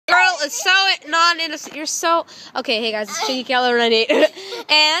it's so non-innocent. You're so okay. Hey guys, it's Cheeky Keller 98,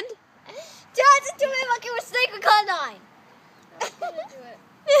 and Johnson doing fucking mistake with Con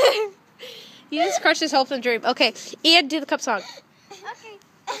 9. you just crushed his hopes and dream. Okay, Ian, do the cup song. Okay.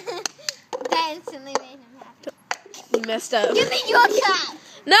 That instantly made him happy. You messed up. Give me your cup.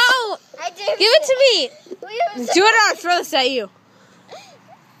 No, I do. give it to me. Do it or I'll throw this at you.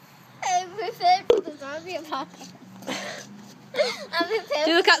 I'm prepared for the zombie apocalypse. I'm prepared.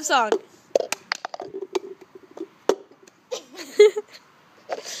 Do the cup song.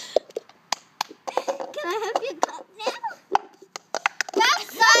 Can I have your cup now?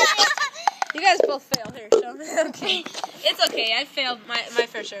 That's sorry. You guys both failed here. Show me. Okay. It's okay. I failed my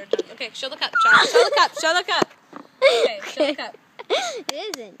fair share. Okay, show the cup, child. Show the cup. Show the cup. Okay, show the cup.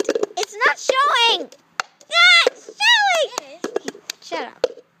 It isn't. It's not showing. Not showing. It is. Shut up.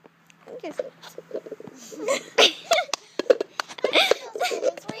 It's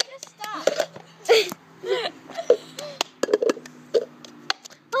where you just stop.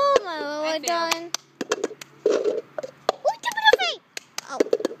 Oh my lord, darling. Oh,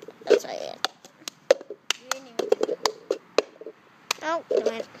 that's right. You didn't even do it. Oh, damn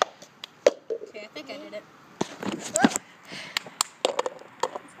it. Okay, I think I did it.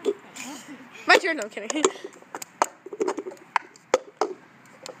 My turn. No, I'm kidding.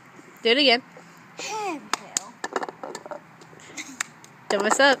 Do it again. Don't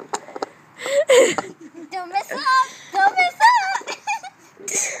mess up. Don't mess up. Don't mess up.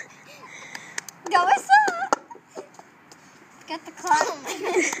 Don't mess up. Get the clock.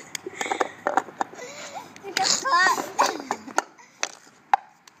 Get the clock.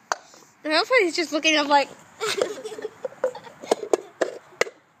 And also he's just looking up like.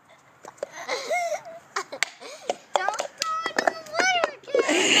 Don't go into the water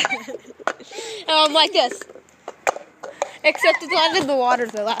again. Like this. Except it landed in the water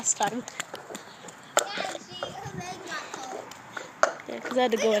the last time. Yeah, her leg got cold. Yeah, because I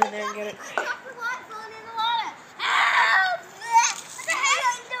had to go in there and get it. Drop the water, falling in the water. Ow! What the heck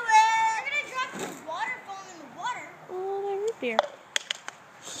are you doing? You're gonna drop the water, falling in the water. Oh, my root beer.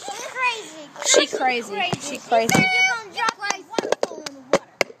 She's crazy. She crazy. She crazy. She said you're gonna drop like water, falling in the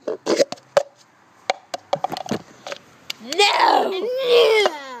water. No!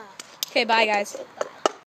 Yeah. Okay, bye guys.